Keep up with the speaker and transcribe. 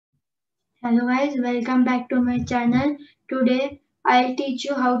Hello guys, welcome back to my channel. Today I'll teach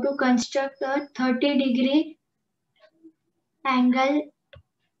you how to construct a 30-degree angle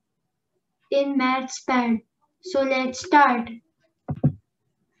in MathsPad. So let's start.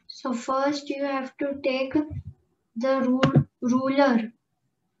 So first you have to take the ruler.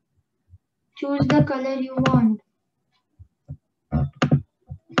 Choose the color you want.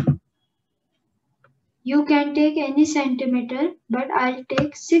 You can take any centimeter, but I'll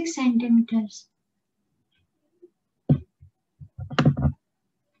take 6 centimeters.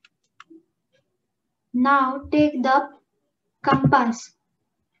 Now take the compass.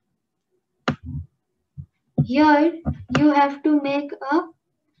 Here you have to make a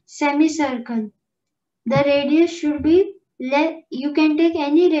semicircle. The radius should be less. You can take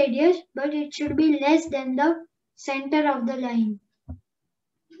any radius, but it should be less than the center of the line.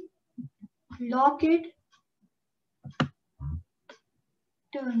 Lock it,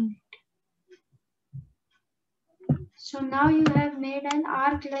 turn it. So now you have made an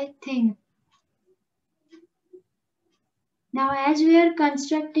arc-like thing. Now as we are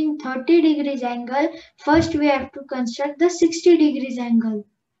constructing 30 degrees angle, first we have to construct the 60 degrees angle.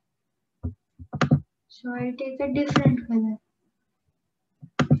 So I'll take a different color.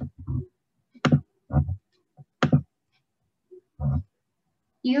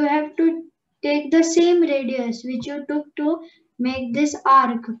 You have to take the same radius which you took to make this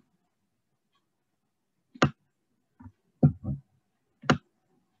arc.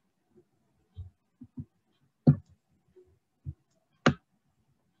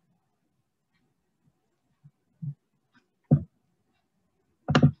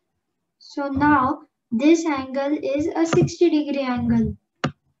 So now this angle is a 60-degree angle.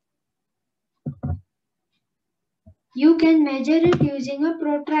 You can measure it using a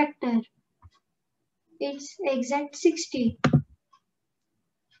protractor. It's exact 60.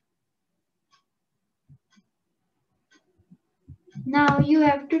 Now you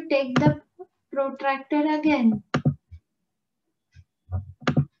have to take the protractor again.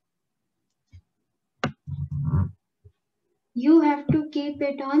 You have to keep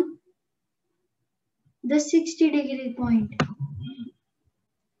it on the 60-degree point.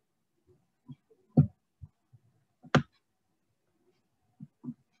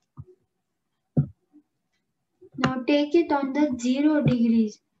 Now take it on the 0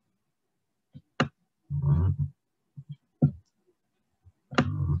 degrees.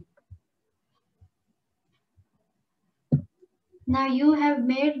 Now you have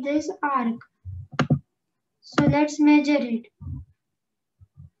made this arc. So let's measure it.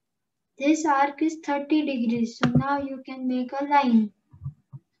 This arc is 30 degrees. So now you can make a line.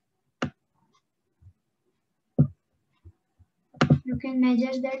 You can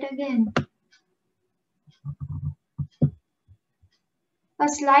measure that again. A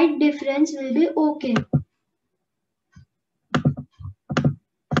slight difference will be okay.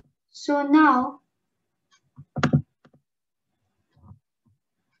 So now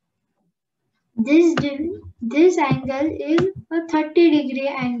this angle is a 30-degree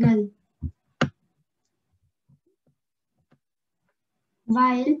angle,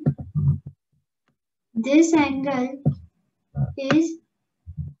 while this angle is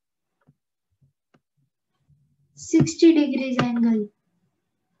 60 degrees angle.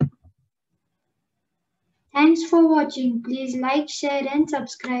 Thanks for watching. Please like, share and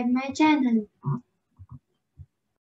subscribe my channel.